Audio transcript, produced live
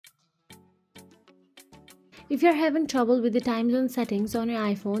If you're having trouble with the time zone settings on your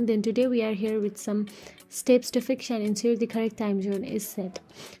iPhone, then today we are here with some steps to fix and ensure the correct time zone is set.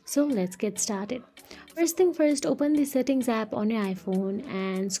 So let's get started. First thing first, open the settings app on your iPhone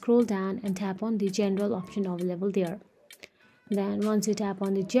and scroll down and tap on the general option available there. Then once you tap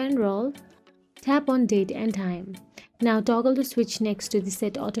on the general, tap on date and time. Now toggle the switch next to the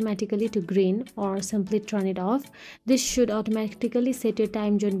set automatically to green or simply turn it off. This should automatically set your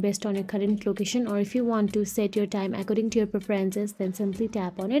time zone based on your current location, or if you want to set your time according to your preferences, then simply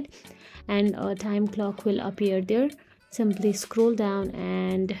tap on it and a time clock will appear there. Simply scroll down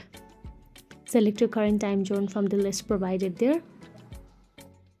and select your current time zone from the list provided there.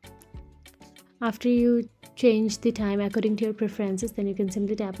 After you change the time according to your preferences, then you can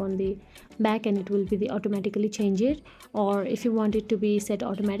simply tap on the back and it will be the automatically change it, or if you want it to be set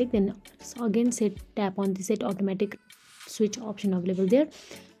automatic, then again tap on the set automatic switch option available there.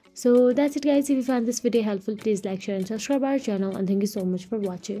 So that's it guys. If you found this video helpful, please like, share and subscribe our channel, and thank you so much for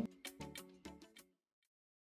watching.